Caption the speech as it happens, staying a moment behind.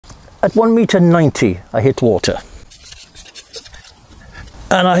at 1.90 m I hit water.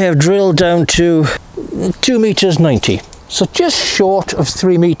 And I have drilled down to 2.90 m. So just short of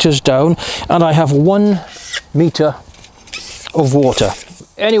 3 meters down, and I have 1 meter of water.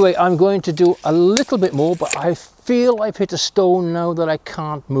 Anyway, I'm going to do a little bit more, but I feel I've hit a stone now that I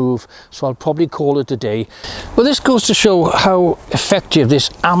can't move, so I'll probably call it a day. Well, this goes to show how effective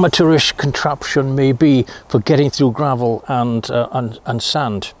this amateurish contraption may be for getting through gravel and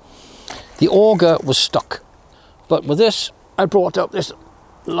sand. The auger was stuck, but with this, I brought up this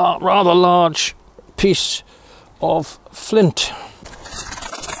rather large piece of flint.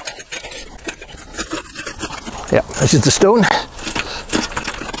 Yeah, this is the stone.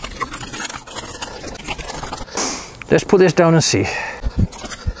 Let's put this down and see.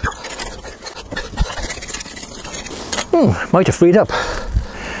 Might have freed up.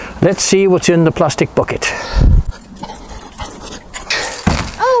 Let's see what's in the plastic bucket.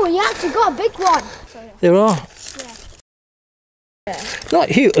 Oh, you actually got a big one. Sorry. There are? Yeah. Not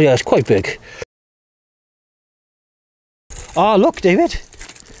huge. Yeah, it's quite big. Ah, look, David.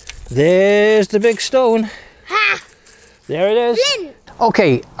 There's the big stone. Ha! There it is. Flint.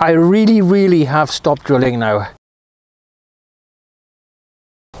 Okay, I really have stopped drilling now.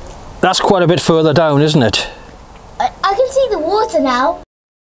 That's quite a bit further down, isn't it? I can see the water now.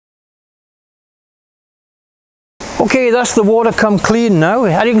 Okay, that's the water come clean now.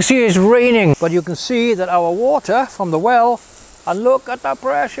 As you can see, it's raining, but you can see that our water from the well, and look at the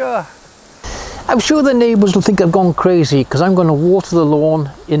pressure. I'm sure the neighbours will think I've gone crazy because I'm going to water the lawn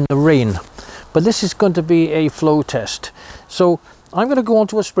in the rain. But this is going to be a flow test. So I'm going to go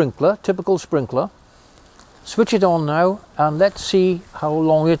onto a sprinkler, typical sprinkler. Switch it on now and let's see how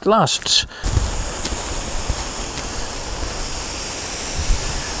long it lasts.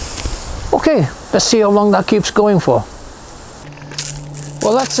 Okay, let's see how long that keeps going for.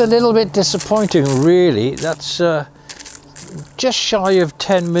 Well, that's a little bit disappointing, really. That's just shy of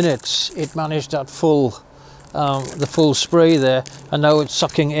 10 minutes it managed that the full spray there, and now it's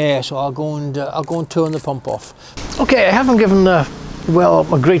sucking air, so I'll go and turn the pump off. Okay, I haven't given well,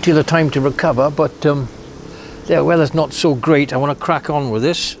 a great deal of time to recover, but the weather's not so great. I want to crack on with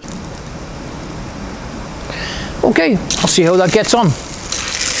this. Okay, I'll see how that gets on.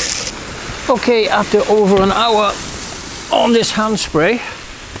 Okay, after over an hour on this hand spray,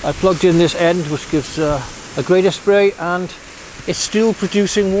 I plugged in this end, which gives a greater spray, and it's still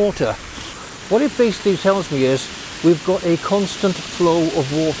producing water. What it basically tells me is we've got a constant flow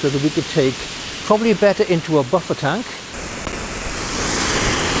of water that we could take, probably better into a buffer tank.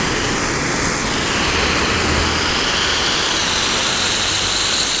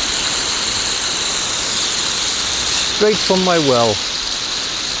 Straight from my well.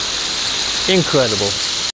 Incredible.